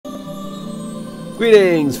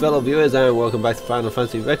Greetings fellow viewers and welcome back to Final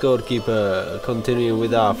Fantasy Record Keeper, continuing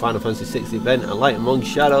with our Final Fantasy 6 event, A Light Among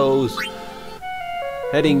Shadows,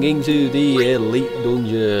 heading into the Elite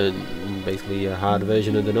Dungeon, basically a hard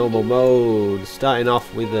version of the normal mode, starting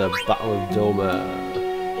off with the Battle of Doma,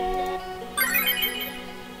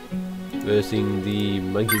 versing the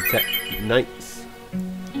Magitech Knights.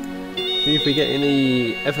 See if we get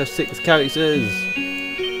any FF6 characters.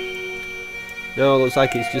 No, looks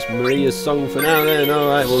like it's just Maria's song for now then.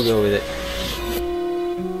 Alright, we'll go with it.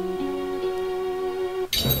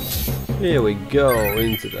 Here we go,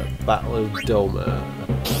 into the Battle of Doma.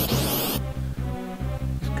 Just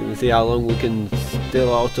gonna see how long we can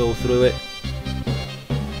still auto through it.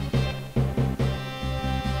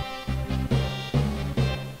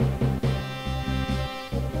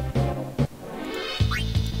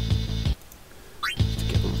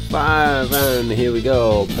 Give them 5 and here we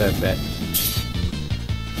go, perfect.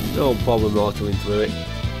 No problem autoing through it.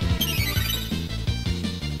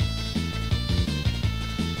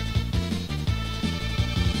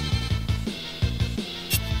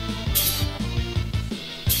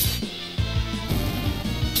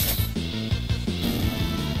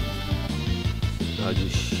 I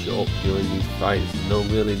just shut up during these fights. No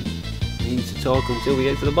really need to talk until we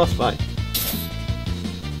get to the boss fight.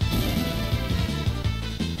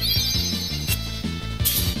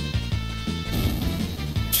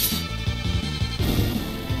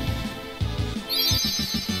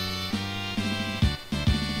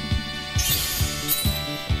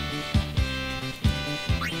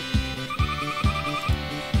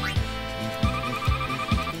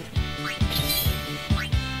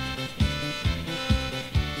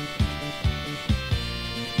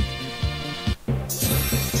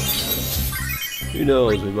 Who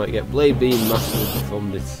knows, we might get Blade Beam mastered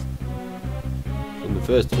from this, from the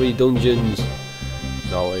first 3 dungeons.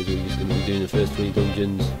 As always, we're just going to be doing the first 3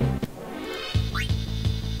 dungeons.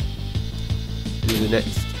 Do the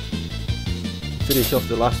next, finish off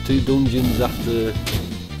the last 2 dungeons after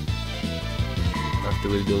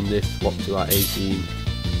we've done this, swap to our 18.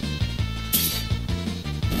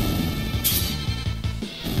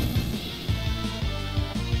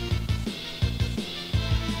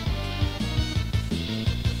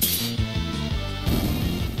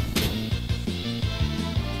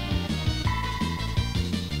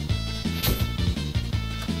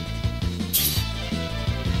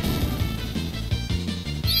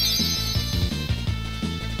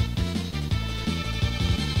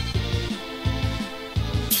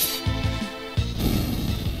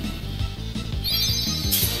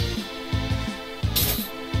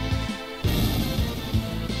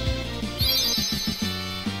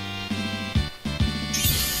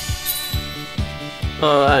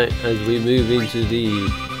 Alright, as we move into the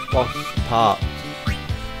boss part.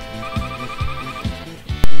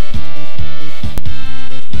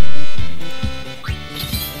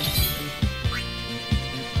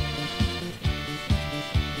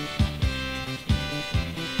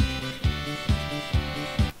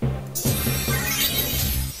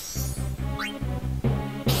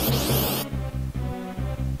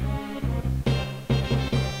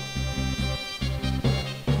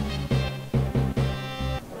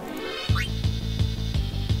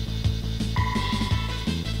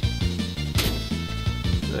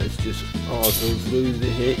 Let's just auto through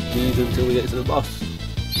these until we get to the boss.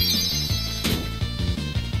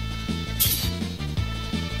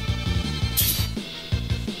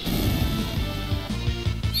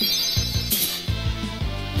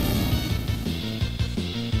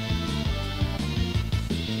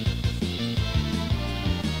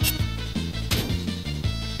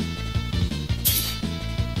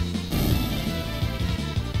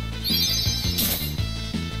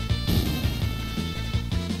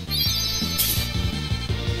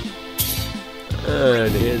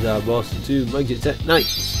 And here's our boss, the 2 Magitech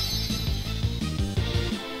Knights.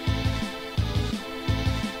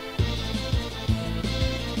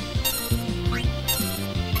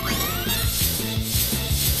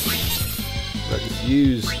 Let's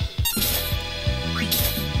use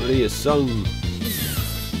Maria's song.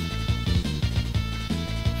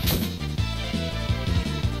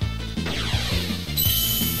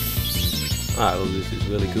 Ah, well, this is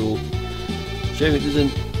really cool. Shame it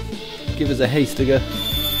doesn't give us a haste trigger.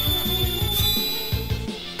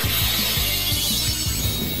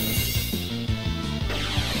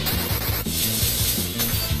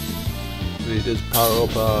 It does power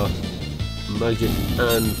up our magic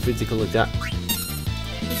and physical attack.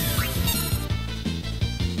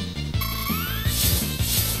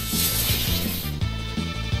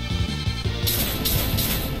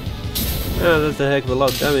 That's a heck of a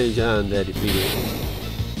lot of damage, and they're defeated.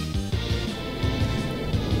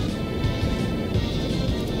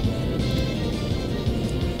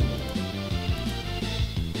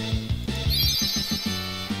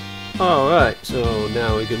 Alright, so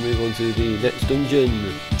now we can move on to the next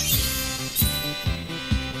dungeon.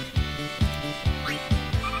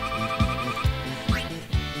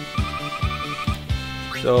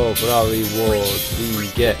 So for our rewards, we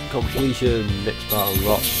get completion, next part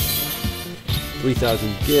unlocked,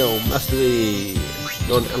 3000 gil, mastery,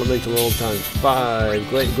 non-elemental orb times 5,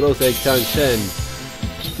 great growth egg times 10,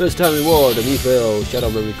 first time reward, a refill, shadow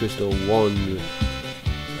memory crystal 1,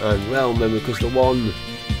 and realm memory crystal 1.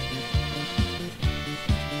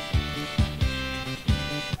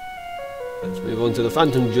 Let's move on to the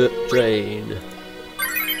phantom train.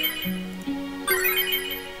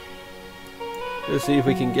 Let's see if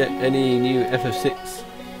we can get any new FF6.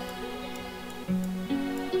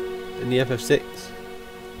 Any FF6?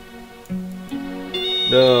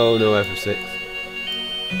 No, no FF6.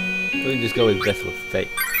 We can just go with Vessel of Fate.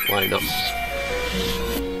 Why not?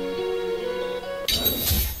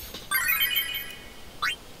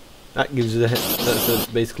 That gives us that's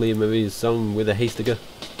basically Marie's song with a haystacker.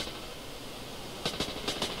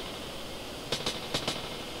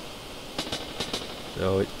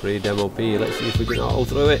 So it's pretty damn OP. Let's see if we can auto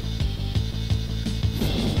throw it.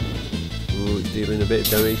 Ooh, it's dealing a bit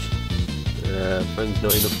of damage. Fang's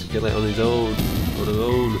not enough to kill it on his own. On his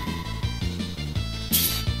own.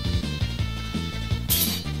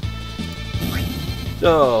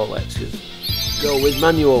 So let's just go with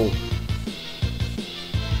manual.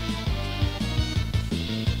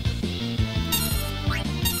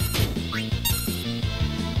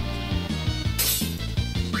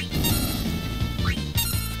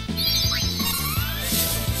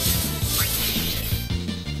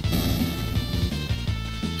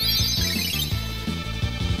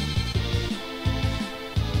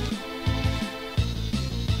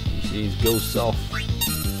 These ghosts off.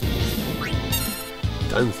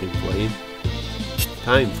 Dancing flame.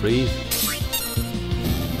 Time freeze.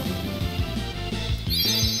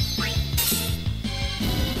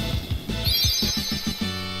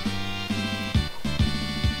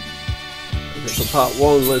 That's for part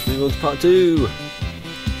 1, let's move on to part 2.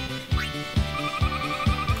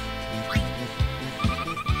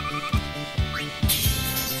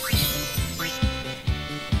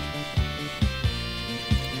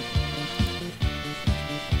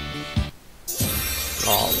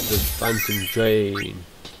 Oh, the phantom train.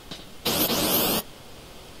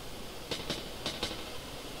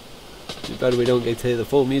 Too bad we don't get to hear the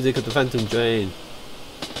full music of the phantom train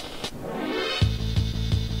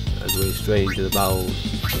as we stray into the bowels.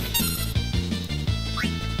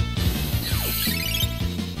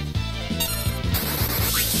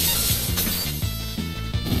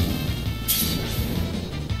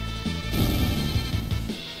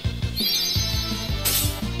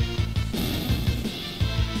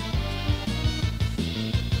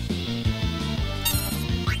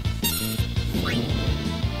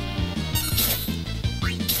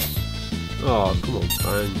 Oh, come on,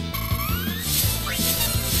 fine.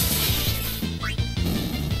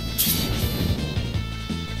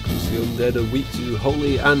 Because the undead are weak to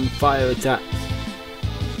holy and fire attacks.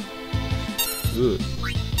 Good.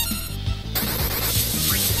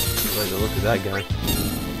 Like a look at that guy.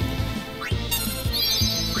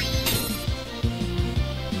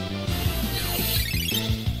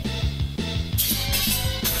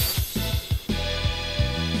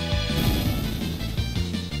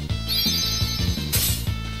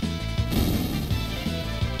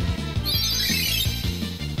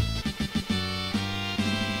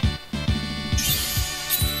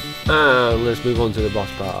 And let's move on to the boss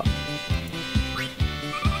part.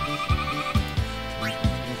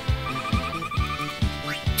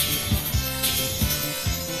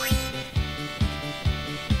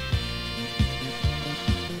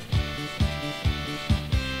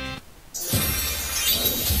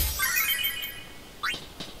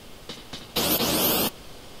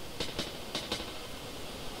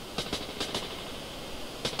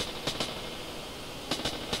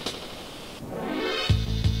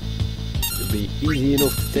 Be easy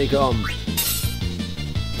enough to take on.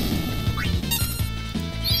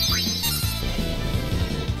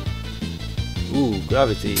 Ooh,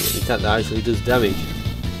 gravity, an attack that actually does damage.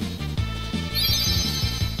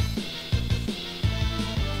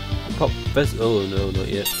 Pop best. Oh no, not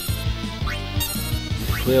yet.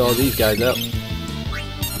 Clear all these guys out.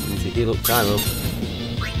 Need to heal up Kylo.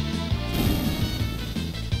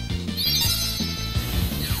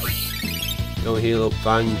 Go heal up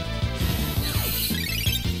Fang.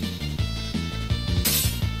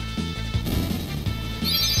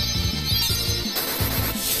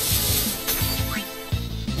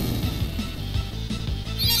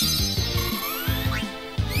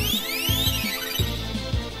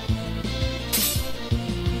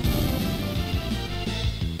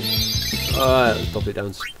 Alright, let's pop it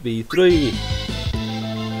down to V3.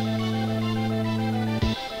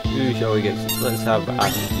 Who shall we get? Let's have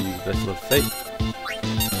Adam, Vessel of Fate. I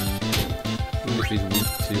wonder if he's weak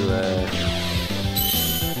to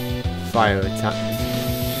fire attacks.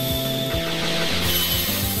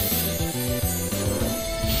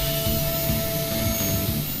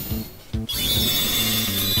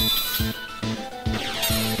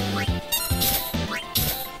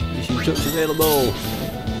 Mission touch available.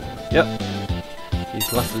 Yep. He's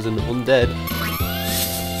classed as an undead.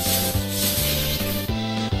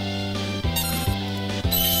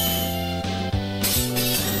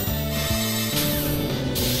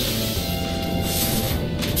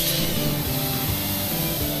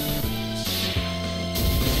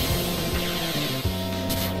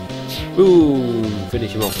 Boom!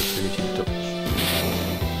 Finish him off with finishing touch.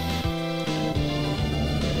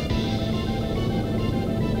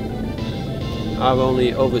 Our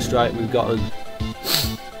only overstrike we've gotten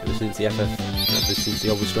ever since the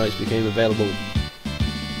overstrikes became available.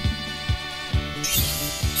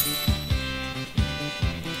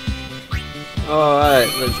 Alright,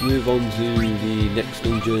 let's move on to the next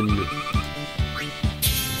dungeon.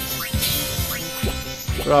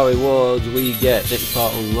 For our rewards we get next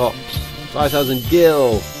part unlocked 5,000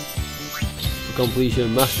 gil. For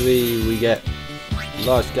completion mastery we get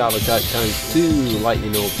large scale attack times 2,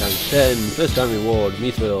 lightning orb times 10, first time reward,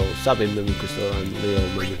 mithril, sabin memory crystal and leo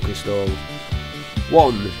memory crystal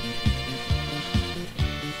 1.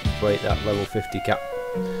 Break that level 50 cap.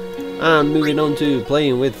 And moving on to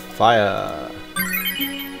playing with fire.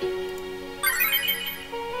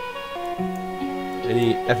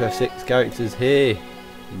 Any FF6 characters here?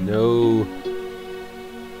 No.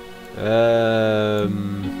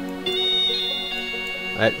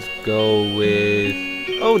 Let's go with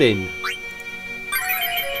Odin.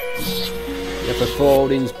 Yeah, for 4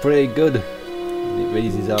 Odin's pretty good. It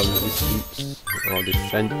raises our resistance or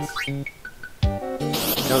defense.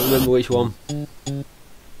 Can't remember which one.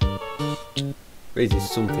 Raises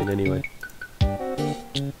something anyway.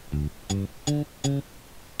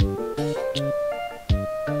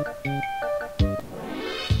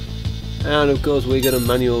 And of course we're going to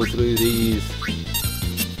manual through these.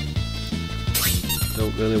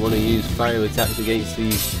 Don't really want to use fire attacks against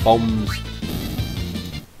these bombs.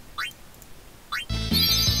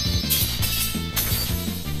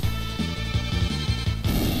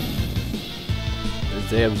 As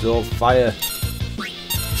they absorb fire.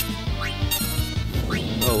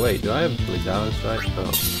 Oh wait, do I have Blizzard? That's right.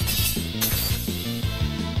 Oh.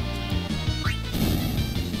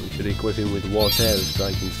 We should equip him with Water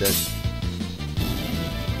Strike instead.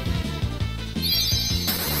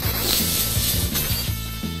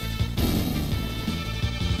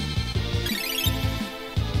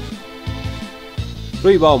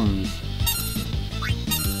 Three bombs.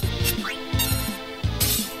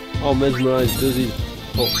 All mesmerised does is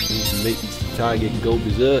makes the target go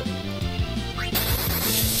berserk.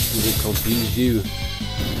 Does it confuse you?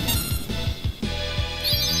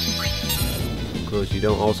 Of course, you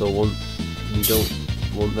don't want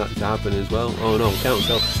that to happen as well. Oh no, count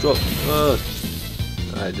self-destruct. Oh.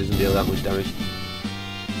 Alright, it doesn't deal that much damage.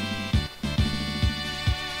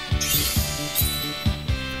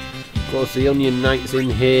 Of course, the Onion Knights in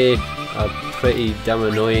here are pretty damn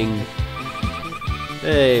annoying.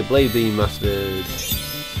 Hey, Blade Beam mastered.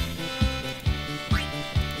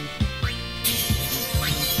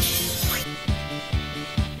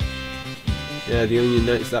 Yeah, the Onion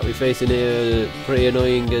Knights that we're facing here are pretty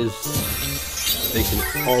annoying as they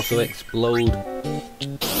can also explode.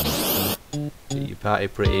 Get your party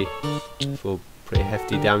for pretty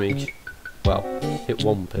hefty damage. Well, hit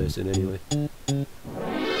one person anyway.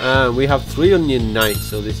 And we have 3 Onion Knights,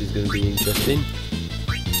 so this is going to be interesting.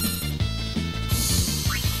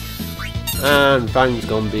 And Fang's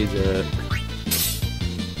gone berserk.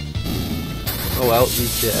 Oh well, at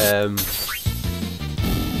least it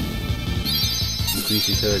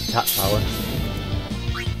increases her attack power.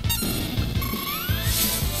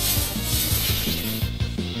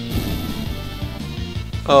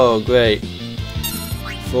 Oh great,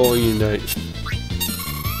 4 Onion Knights.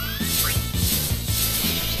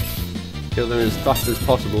 Kill them as fast as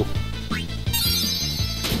possible.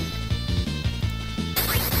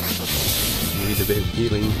 Need a bit of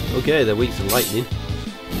healing. Okay, they're weak to lightning.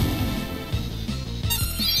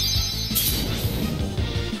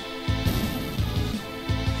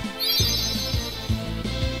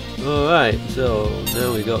 Alright, so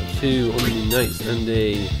now we got 2 Onion Knights and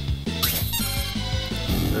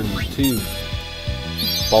 2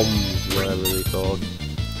 bombs, whatever they're called. 2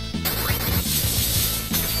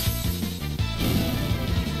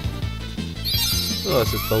 Oh, I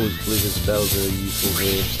suppose blizzard spells are useful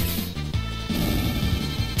here.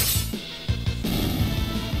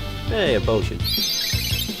 Hey, a potion.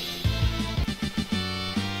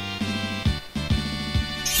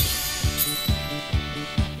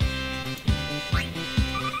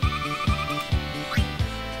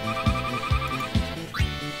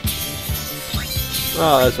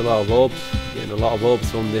 Oh, that's a lot of orbs. Getting a lot of orbs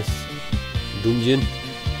from this dungeon.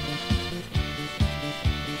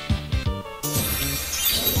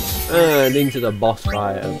 And into the boss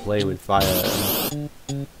fight and playing with fire.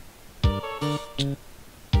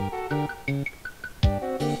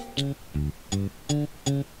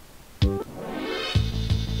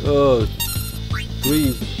 Oh,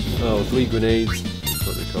 three grenades. That's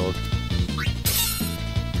what they're called.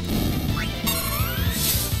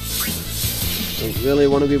 Don't really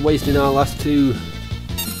want to be wasting our last two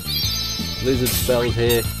blizzard spells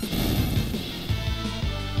here.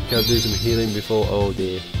 Gotta do some healing before. Oh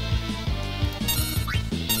dear.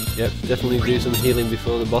 Yep, definitely do some healing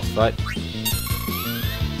before the boss fight.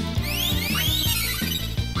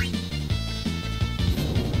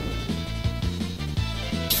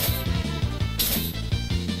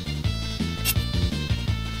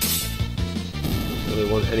 Don't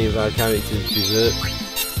really want any of our characters to desert.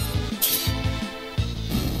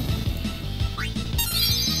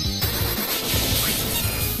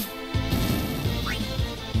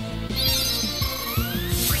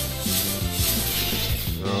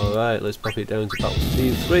 Alright, let's pop it down to battle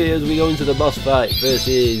speed 3 as we go into the boss fight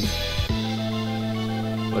versus...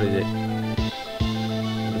 what is it?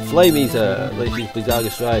 The Flame Eater. Let's use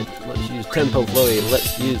Blizzaga Strike. Let's use Tempo Flurry.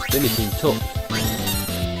 Let's use Finishing Touch.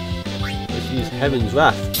 Let's use Heaven's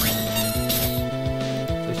Wrath.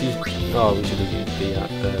 Let's use... oh, we should have used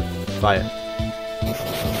the Fire.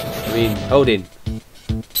 I mean, Odin.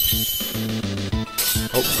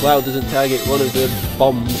 Hope Cloud doesn't target one of the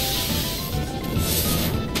bombs.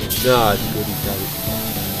 No, it's good, he's got it.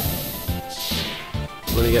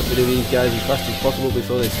 I'm going to get rid of these guys as fast as possible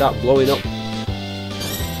before they start blowing up.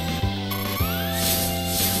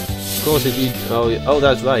 Of course, if you... oh,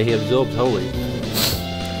 that's right, he absorbs Holy.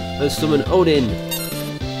 Let's summon Odin.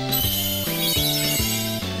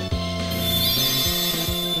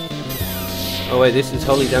 Oh wait, this is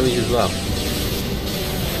Holy damage as well.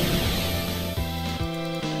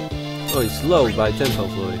 Oh, he's slowed by Tempo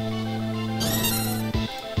Flurry.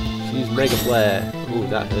 Use Mega Flare. Ooh,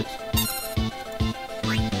 that hurts.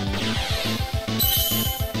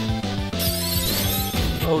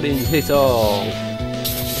 Odin's hit all.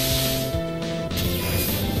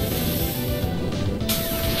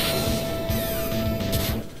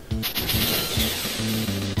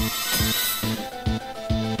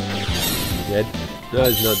 Dead? No,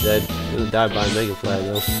 he's not dead. He's gonna die by Mega Flare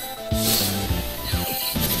though.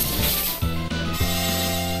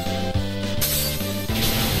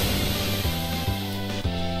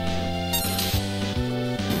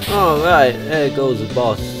 Alright, there goes the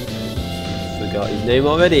boss. Forgot his name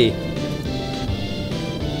already.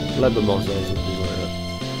 Lebermoss or something like that.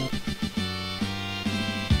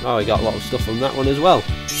 Oh, I got a lot of stuff from that one as well.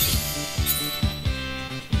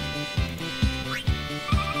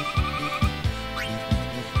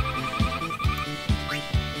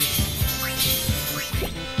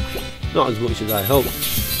 Not as much as I hoped.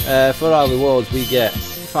 For our rewards we get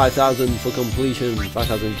 5,000 for completion,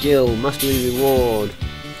 5,000 gil, mastery reward,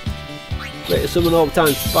 Greater Summon Orb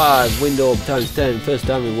times 5, Wind Orb times 10, first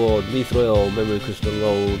time reward, Mithril Memory Crystal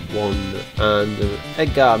Load 1, and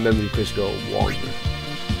Edgar Memory Crystal 1.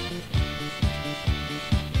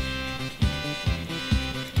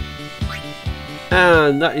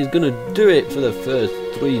 And that is going to do it for the first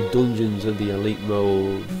 3 dungeons of the Elite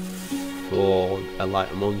Mode for A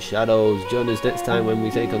Light Among Shadows. Join us next time when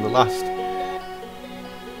we take on the last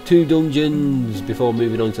 2 dungeons before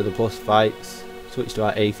moving on to the plus fights. Switch to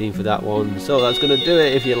our 18 for that one. So that's going to do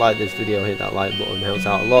it. If you like this video, hit that like button, helps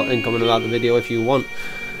out a lot, and comment about the video if you want.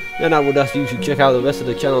 Then I would ask you to check out the rest of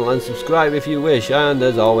the channel and subscribe if you wish, and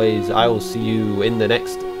as always I will see you in the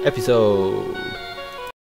next episode.